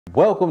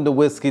Welcome to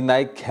Whiskey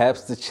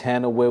Nightcaps, the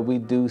channel where we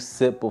do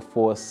sip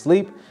before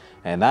sleep.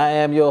 And I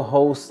am your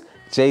host,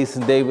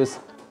 Jason Davis.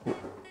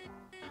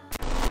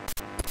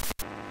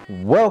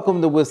 Welcome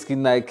to Whiskey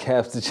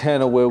Nightcaps, the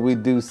channel where we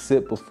do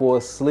sip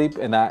before sleep.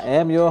 And I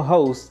am your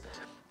host,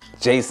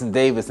 Jason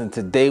Davis. And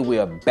today we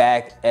are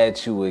back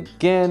at you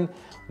again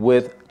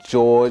with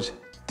George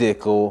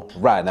Dickel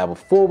Rye. Now,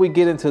 before we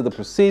get into the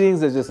proceedings,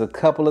 there's just a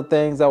couple of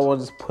things I want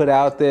to just put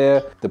out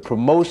there. The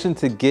promotion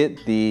to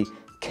get the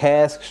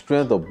cask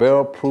strength or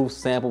barrel proof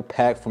sample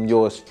pack from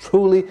yours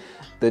truly.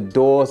 The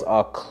doors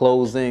are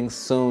closing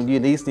soon. You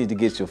at least need to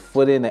get your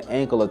foot in, an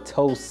ankle, a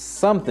toe,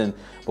 something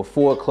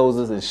before it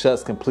closes and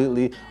shuts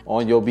completely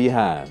on your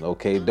behind.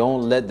 Okay,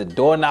 don't let the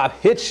doorknob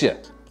hit you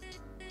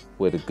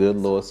where the good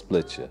Lord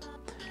split you.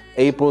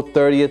 April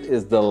 30th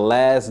is the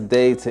last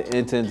day to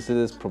enter into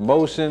this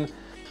promotion,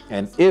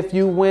 and if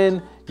you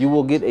win, you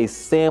will get a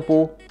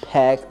sample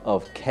pack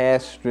of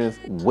cask strength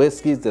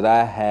whiskeys that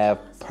I have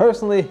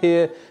personally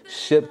here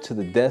shipped to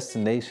the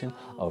destination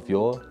of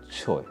your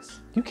choice.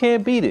 You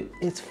can't beat it.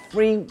 It's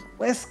free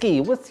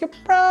whiskey. What's your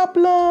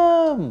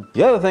problem?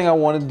 The other thing I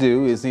want to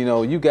do is,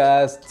 you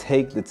guys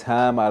take the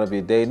time out of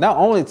your day, not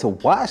only to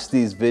watch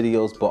these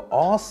videos, but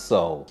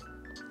also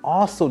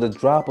to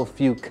drop a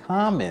few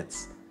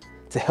comments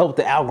to help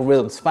the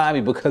algorithms find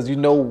me, because you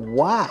know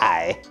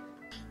why.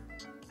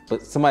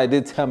 But somebody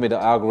did tell me the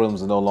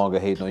algorithms are no longer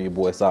hating on your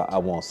boy, so I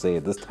won't say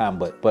it this time,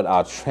 but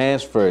I'll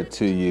transfer it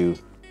to you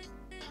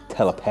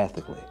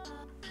telepathically.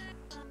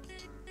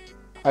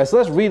 All right, so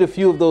let's read a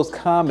few of those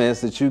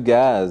comments that you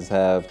guys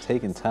have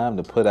taken time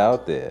to put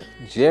out there.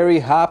 Jerry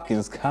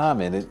Hopkins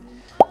commented,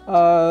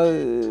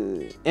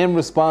 in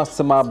response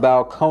to my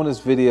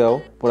Balcones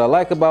video, what I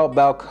like about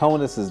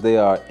Balcones is they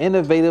are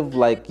innovative,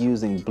 like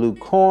using blue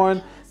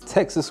corn,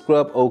 Texas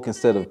scrub oak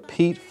instead of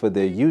peat for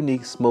their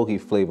unique smoky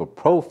flavor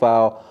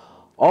profile,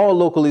 all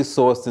locally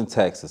sourced in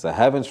Texas. I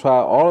haven't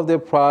tried all of their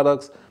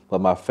products,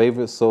 but my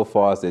favorite so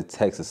far is their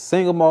Texas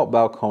single malt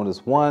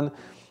Balcones 1,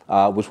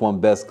 which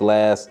won Best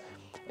Glass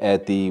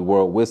at the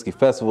World Whiskey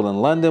Festival in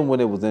London when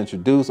it was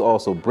introduced.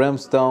 Also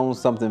Brimstone,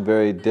 something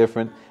very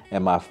different.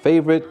 And my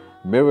favorite,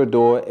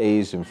 Mirador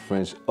aged in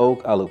French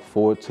oak. I look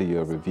forward to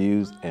your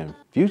reviews and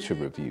future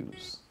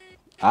reviews.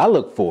 I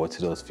look forward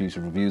to those future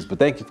reviews, but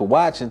thank you for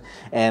watching.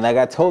 And like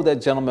I told that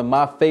gentleman,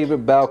 my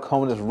favorite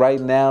Balcones right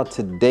now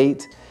to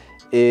date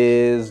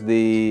is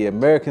the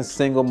American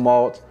Single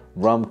Malt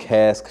Rum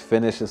Cask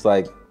Finish. It's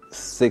like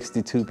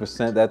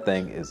 62%. That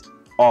thing is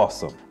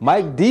awesome.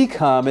 Mike D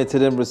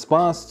commented in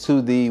response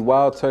to the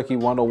Wild Turkey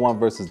 101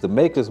 versus the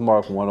Maker's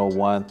Mark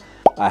 101.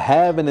 I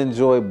have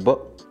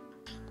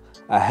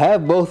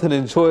both and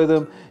enjoy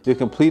them. You're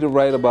completely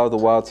right about the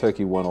Wild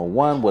Turkey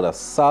 101 with a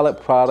solid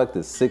product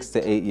that's 6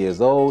 to 8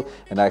 years old,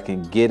 and I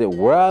can get it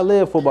where I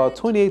live for about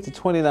 28 to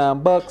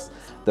 29 bucks.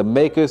 The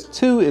Maker's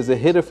 2 is a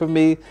hitter for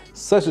me.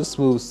 Such a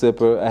smooth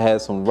sipper. I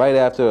had some right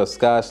after a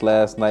scotch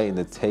last night, and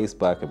the taste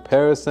by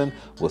comparison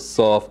was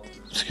soft,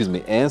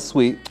 and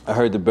sweet. I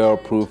heard the barrel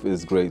proof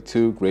is great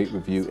too. Great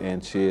review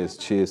and cheers.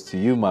 Cheers to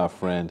you, my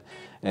friend.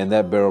 And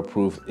that barrel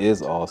proof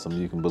is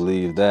awesome. You can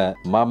believe that.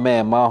 My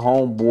man, my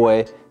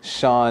homeboy,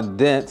 Sean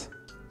Dent,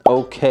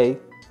 okay.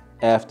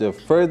 After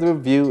further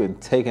review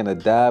and taking a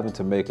dive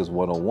into Maker's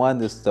 101,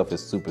 this stuff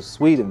is super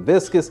sweet and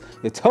viscous.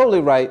 You're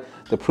totally right.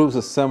 The proofs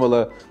are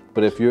similar,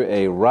 but if you're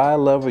a rye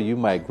lover, you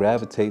might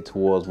gravitate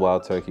towards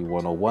Wild Turkey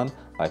 101,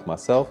 like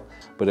myself.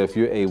 But if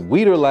you're a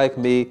wheater like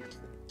me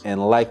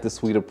and like the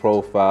sweeter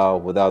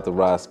profile without the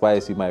rye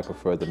spice, you might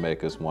prefer the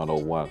Maker's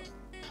 101.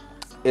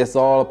 It's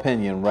all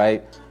opinion,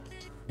 right?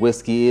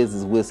 Whiskey is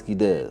as whiskey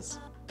does.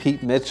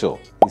 Pete Mitchell,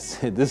 he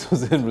said, this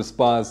was in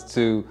response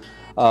to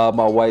my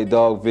white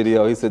dog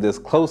video. He said, there's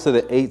closer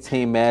to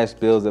 18 mash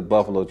bills at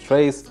Buffalo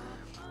Trace.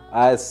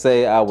 I'd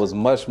say I was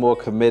much more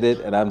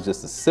committed, and I'm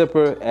just a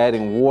sipper.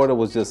 Adding water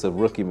was just a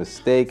rookie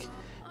mistake.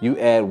 You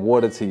add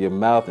water to your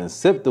mouth and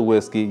sip the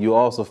whiskey. You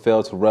also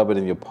fail to rub it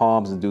in your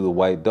palms and do the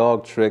white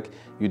dog trick.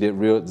 You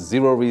did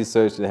zero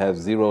research and have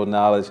zero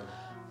knowledge.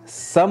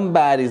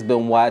 Somebody's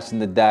been watching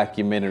the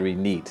documentary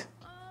Neat.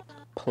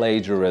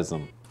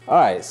 Plagiarism. All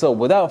right, so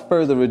without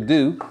further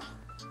ado,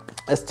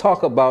 let's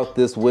talk about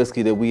this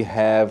whiskey that we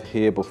have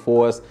here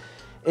before us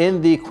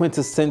in the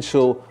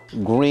quintessential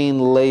green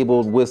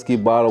labeled whiskey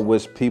bottle,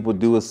 which people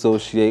do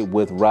associate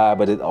with rye,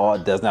 but it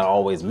does not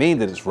always mean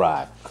that it's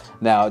rye.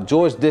 Now,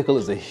 George Dickel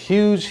is a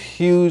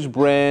huge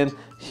brand,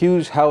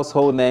 huge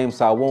household name,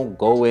 so I won't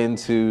go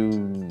into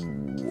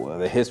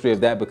the history of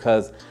that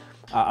because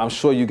I'm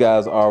sure you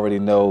guys already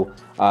know.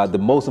 The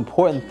most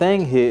important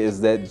thing here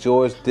is that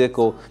George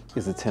Dickel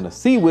is a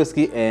Tennessee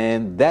whiskey,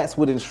 and that's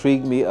what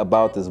intrigued me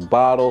about this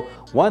bottle.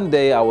 One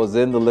day I was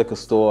in the liquor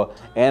store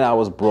and I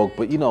was broke,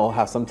 but you know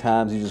how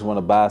sometimes you just want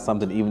to buy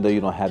something even though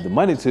you don't have the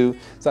money to.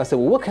 So I said,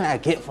 well, what can I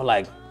get for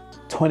like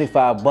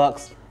 25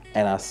 bucks?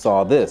 And I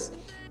saw this.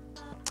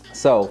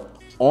 So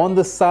on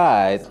the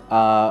side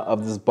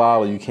of this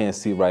bottle, you can't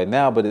see right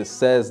now, but it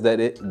says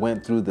that it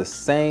went through the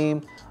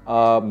same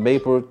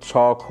maple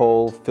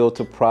charcoal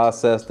filter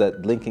process,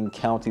 that Lincoln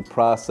County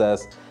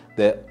process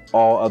that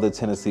all other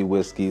Tennessee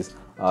whiskeys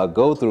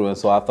go through. And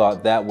so I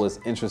thought that was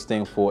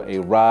interesting for a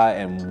rye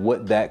and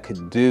what that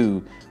could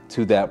do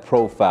to that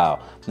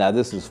profile. Now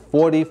this is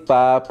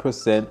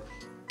 45%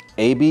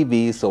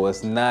 ABV, so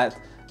it's not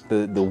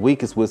the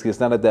weakest whiskey.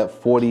 It's not at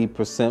that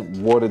 40%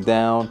 watered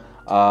down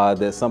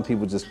that some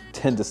people just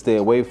tend to stay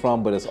away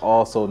from, but it's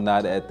also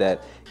not at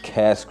that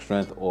cask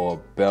strength or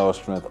barrel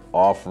strength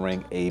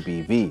offering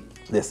ABV.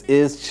 This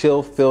is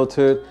chill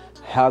filtered.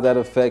 How that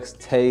affects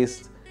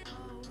taste,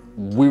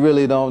 we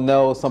really don't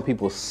know. Some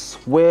people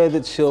swear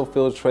that chill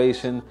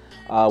filtration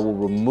will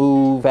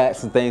remove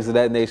fats and things of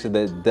that nature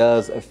that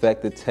does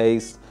affect the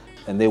taste,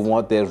 and they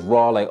want theirs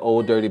raw like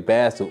Old Dirty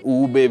Bastard.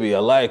 Ooh, baby, I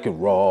like it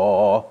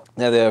raw.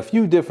 Now, there are a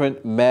few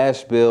different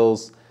mash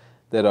bills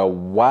that are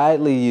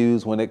widely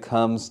used when it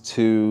comes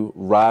to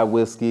rye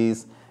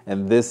whiskeys,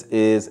 and this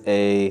is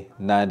a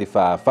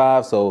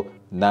 95-5, so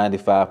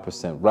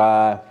 95%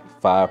 rye,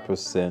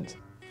 5%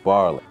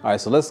 barley. All right,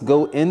 so let's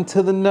go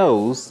into the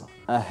nose.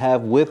 I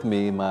have with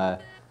me my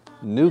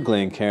new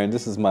Glencairn.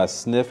 This is my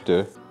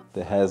snifter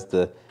that has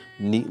the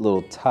neat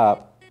little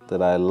top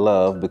that I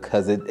love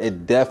because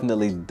it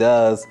definitely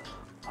does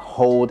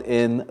hold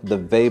in the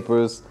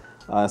vapors.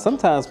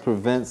 Sometimes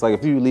prevents, like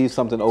if you leave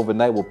something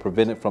overnight, will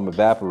prevent it from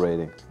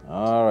evaporating.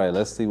 All right,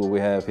 let's see what we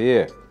have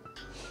here.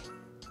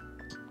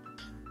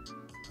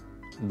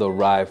 The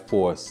rye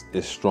force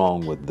is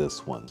strong with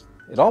this one.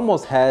 It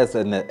almost has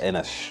an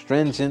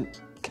astringent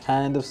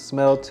kind of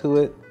smell to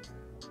it.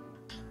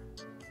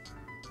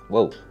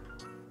 Whoa,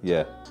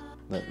 yeah,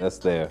 that's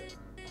there.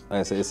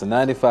 Like I said, it's a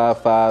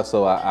 95-5,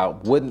 so I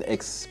wouldn't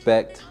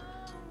expect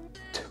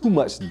too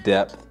much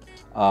depth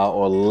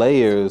or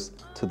layers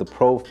to the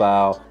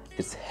profile.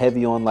 It's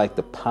heavy on like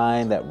the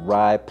pine, that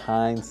rye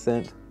pine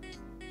scent.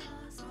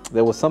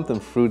 There was something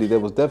fruity. There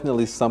was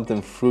definitely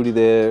something fruity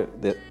there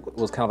that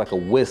was kind of like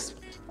a wisp,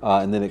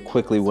 and then it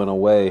quickly went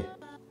away.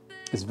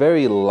 It's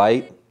very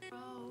light,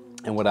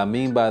 and what I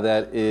mean by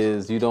that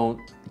is you don't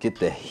get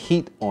the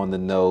heat on the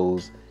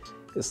nose.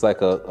 It's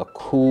like a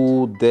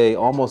cool day,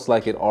 almost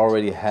like it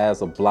already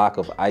has a block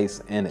of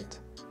ice in it.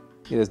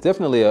 There's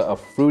definitely a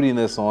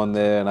fruitiness on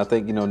there, and I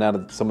think, you know, now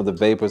that some of the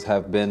vapors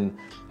have been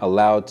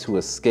allowed to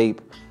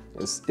escape,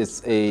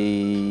 it's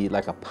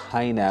like a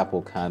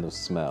pineapple kind of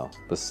smell,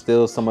 but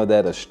still some of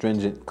that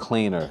astringent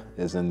cleaner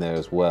is in there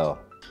as well.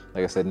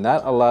 Like I said,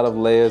 not a lot of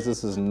layers.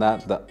 This is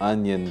not the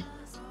onion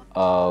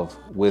of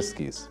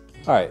whiskeys.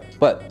 All right,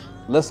 but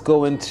let's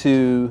go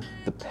into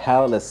the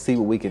palate. Let's see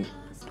what we can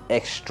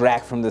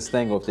extract from this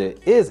thing, or if there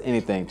is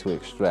anything to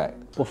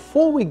extract.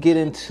 Before we get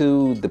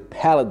into the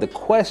palate, the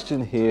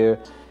question here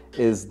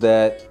is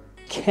that,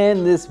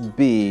 can this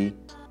be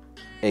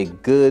a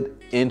good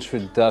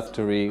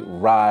introductory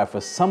rye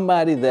for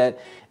somebody that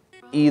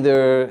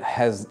either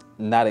has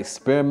not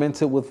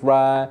experimented with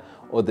rye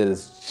or that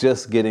is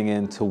just getting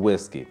into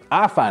whiskey?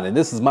 I find, and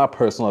this is my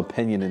personal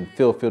opinion, and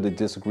feel free to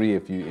disagree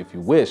if you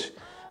wish,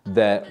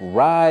 that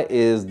rye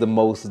is the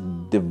most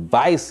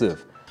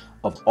divisive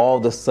of all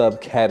the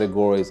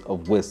subcategories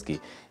of whiskey.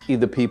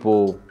 Either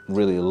people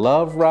really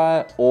love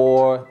rye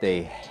or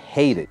they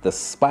hate it. The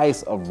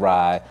spice of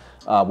rye,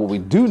 what we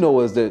do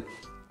know is that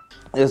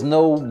there's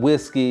no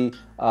whiskey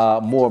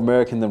more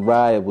American than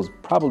rye. It was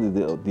probably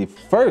the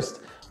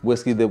first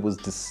whiskey that was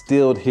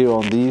distilled here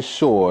on these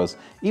shores.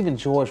 Even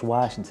George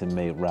Washington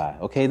made rye,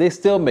 okay? They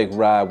still make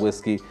rye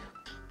whiskey,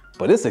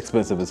 but it's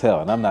expensive as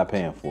hell, and I'm not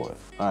paying for it.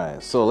 All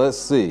right, so let's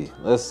see.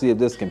 Let's see if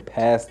this can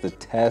pass the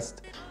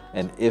test,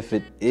 and if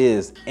it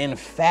is, in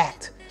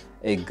fact,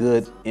 a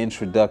good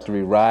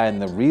introductory rye. And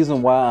the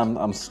reason why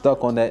I'm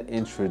stuck on that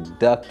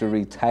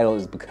introductory title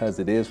is because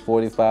it is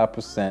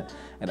 45%,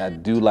 and I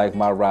do like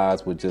my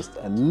ryes with just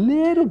a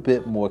little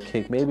bit more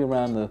kick, maybe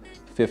around the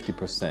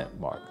 50%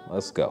 mark.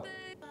 Let's go.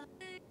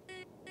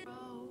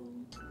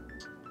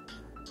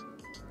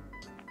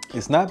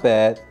 It's not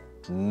bad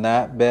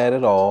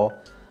at all.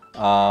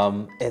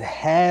 It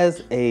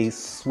has a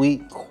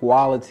sweet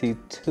quality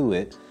to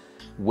it,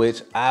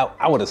 which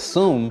I would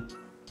assume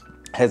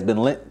has been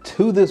lent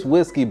to this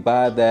whiskey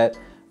by that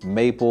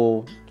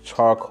maple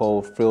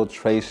charcoal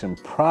filtration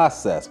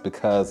process,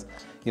 because,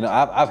 you know,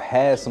 I've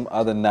had some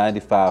other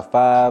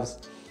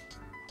 95-5s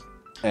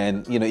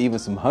and, you know, even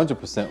some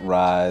 100%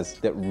 ryes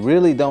that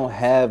really don't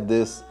have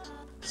this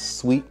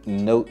sweet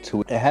note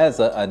to it. It has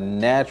a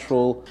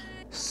natural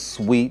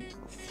sweet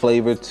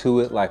flavor to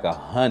it, like a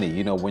honey.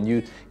 You know, when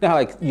you know how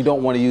like you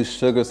don't want to use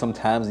sugar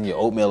sometimes in your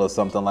oatmeal or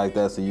something like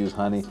that, so use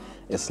honey.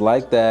 It's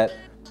like that.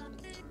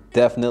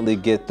 Definitely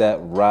get that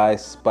rye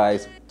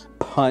spice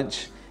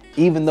punch,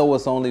 even though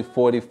it's only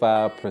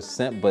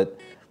 45%, but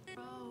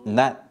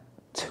not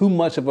too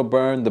much of a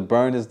burn. The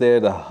burn is there,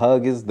 the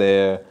hug is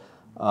there.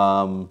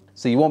 So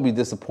you won't be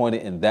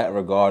disappointed in that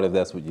regard if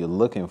that's what you're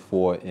looking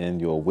for in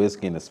your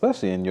whiskey, and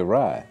especially in your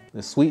rye.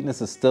 The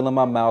sweetness is still in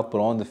my mouth, but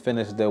on the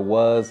finish there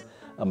was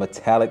a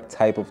metallic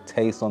type of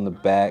taste on the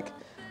back,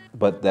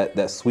 but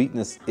that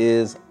sweetness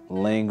is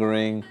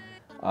lingering,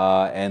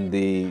 and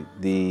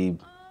the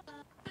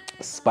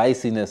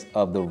spiciness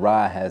of the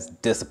rye has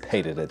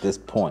dissipated at this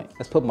point.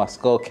 Let's put my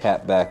skull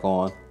cap back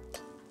on.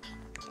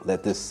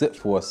 Let this sit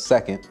for a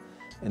second,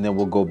 and then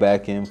we'll go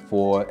back in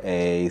for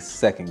a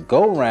second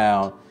go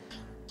round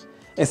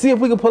and see if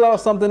we can pull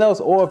out something else,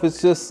 or if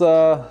it's just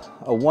a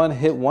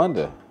one-hit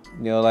wonder.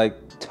 You know,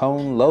 like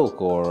Tone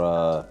Loc,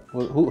 or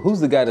who's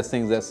the guy that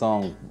sings that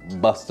song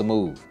 "Bust a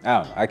Move"? I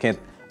don't know. I can't.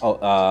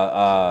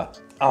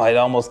 Oh, it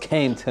almost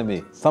came to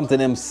me. Something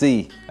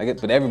MC.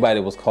 But everybody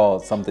was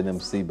called something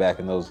MC back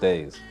in those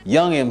days.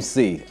 Young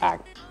MC. I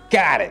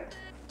got it.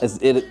 Is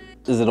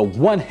it a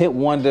one-hit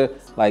wonder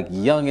like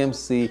Young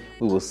MC?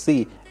 We will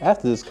see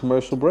after this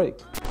commercial break.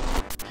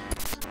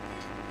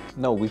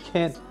 No, we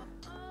can't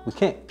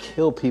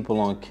kill people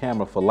on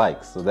camera for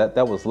likes. So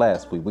that was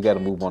last week. We got to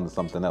move on to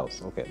something else.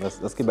 Okay,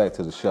 let's get back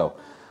to the show.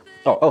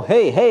 Oh,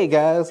 hey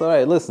guys. All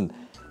right, listen.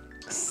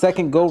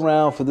 Second go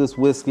round for this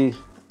whiskey.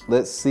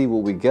 Let's see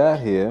what we got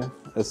here.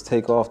 Let's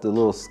take off the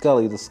little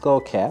scully, the skull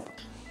cap.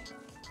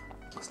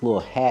 This little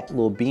hat,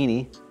 little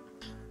beanie.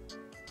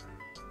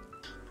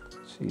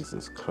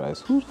 Jesus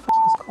Christ, who the f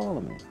is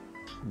calling me?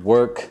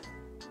 Work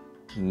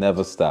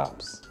never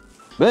stops.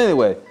 But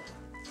anyway,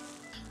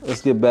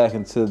 let's get back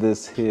into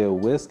this here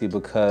whiskey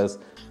because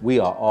we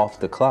are off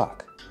the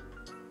clock.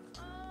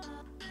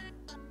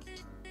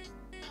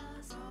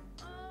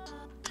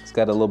 It's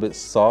got a little bit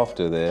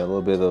softer there, a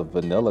little bit of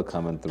vanilla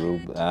coming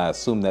through. I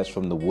assume that's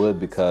from the wood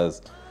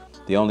because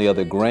the only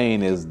other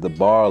grain is the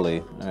barley.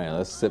 All right,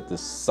 let's sip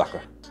this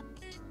sucker.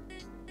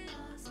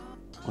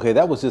 Okay,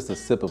 that was just a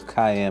sip of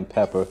cayenne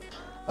pepper.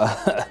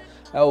 That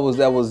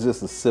was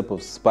just a sip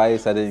of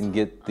spice. I didn't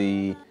get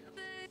the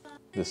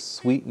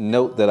sweet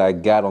note that I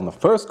got on the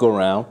first go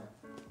round,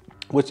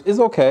 which is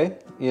okay,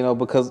 you know,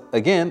 because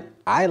again,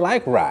 I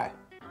like rye.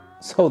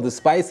 So the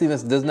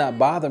spiciness does not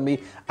bother me.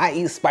 I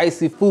eat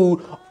spicy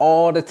food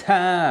all the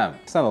time.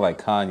 Sounded like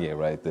Kanye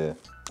right there.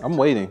 I'm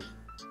waiting.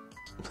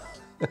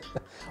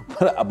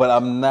 but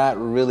I'm not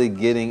really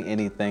getting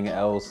anything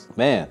else.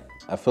 Man,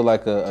 I feel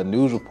like a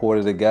news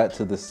reporter that got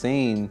to the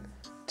scene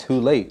too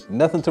late.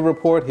 Nothing to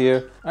report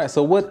here. All right,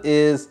 so what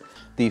is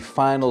the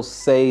final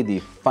say, the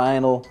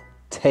final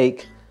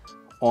take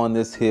on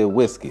this here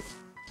whiskey?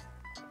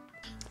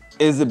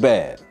 Is it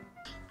bad?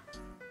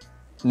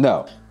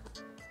 No.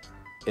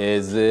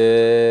 Is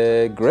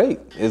it great?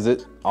 Is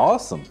it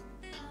awesome?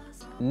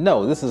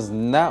 No, this is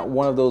not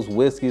one of those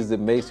whiskeys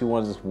that makes you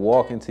want to just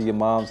walk into your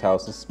mom's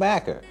house and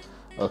smack her,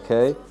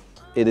 okay?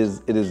 It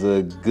is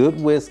a good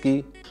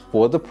whiskey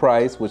for the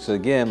price, which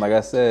again, like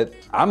I said,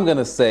 I'm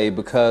gonna say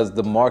because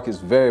the markets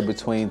vary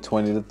between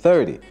 20 to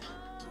 30.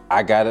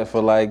 I got it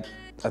for like,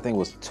 I think it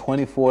was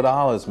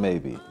 $24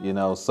 maybe, you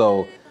know?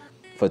 So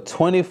for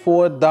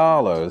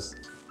 $24,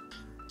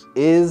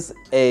 is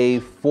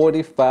a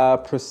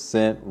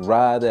 45%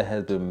 rye that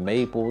has been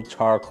maple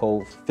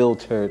charcoal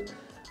filtered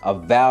a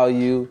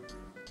value?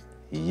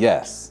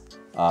 Yes,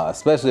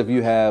 especially if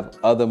you have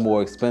other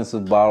more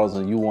expensive bottles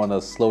and you want to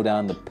slow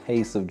down the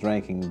pace of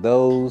drinking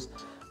those,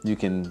 you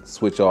can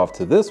switch off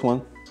to this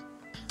one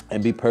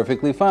and be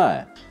perfectly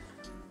fine.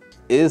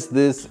 Is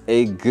this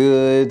a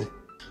good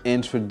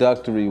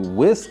introductory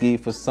whiskey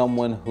for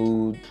someone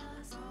who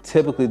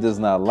typically does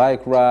not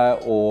like rye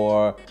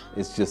or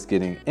is just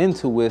getting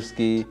into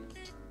whiskey?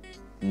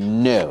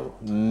 No,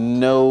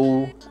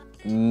 no,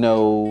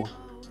 no,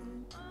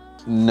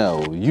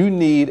 no. You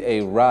need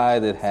a rye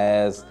that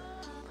has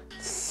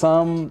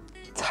some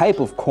type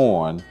of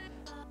corn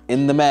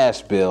in the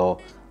mash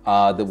bill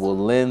that will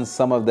lend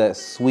some of that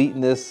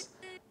sweetness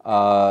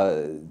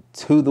to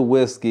the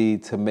whiskey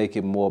to make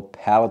it more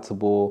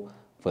palatable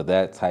for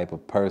that type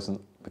of person,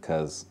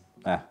 because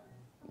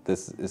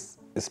this is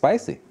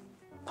spicy.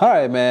 All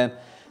right, man.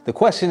 The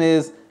question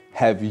is,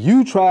 have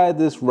you tried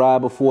this rye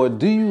before?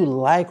 Do you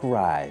like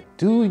rye?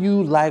 Do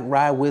you like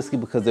rye whiskey?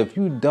 Because if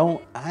you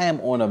don't, I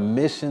am on a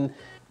mission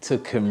to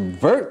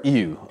convert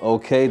you,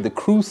 okay? The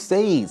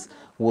crusades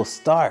will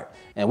start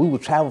and we will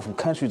travel from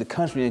country to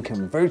country and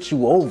convert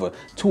you over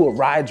to a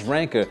rye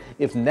drinker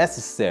if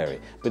necessary.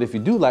 But if you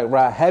do like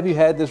rye, have you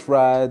had this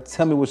rye?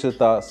 Tell me what your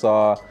thoughts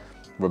are.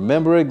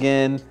 Remember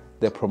again,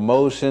 the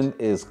promotion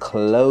is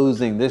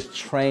closing. This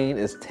train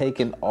is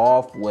taking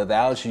off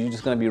without you. You're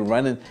just gonna be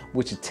running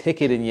with your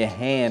ticket in your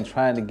hand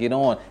trying to get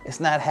on. It's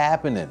not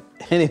happening.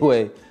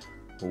 Anyway,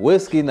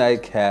 Whiskey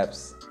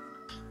Nightcaps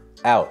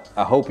out.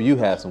 I hope you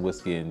have some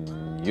whiskey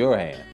in your hand.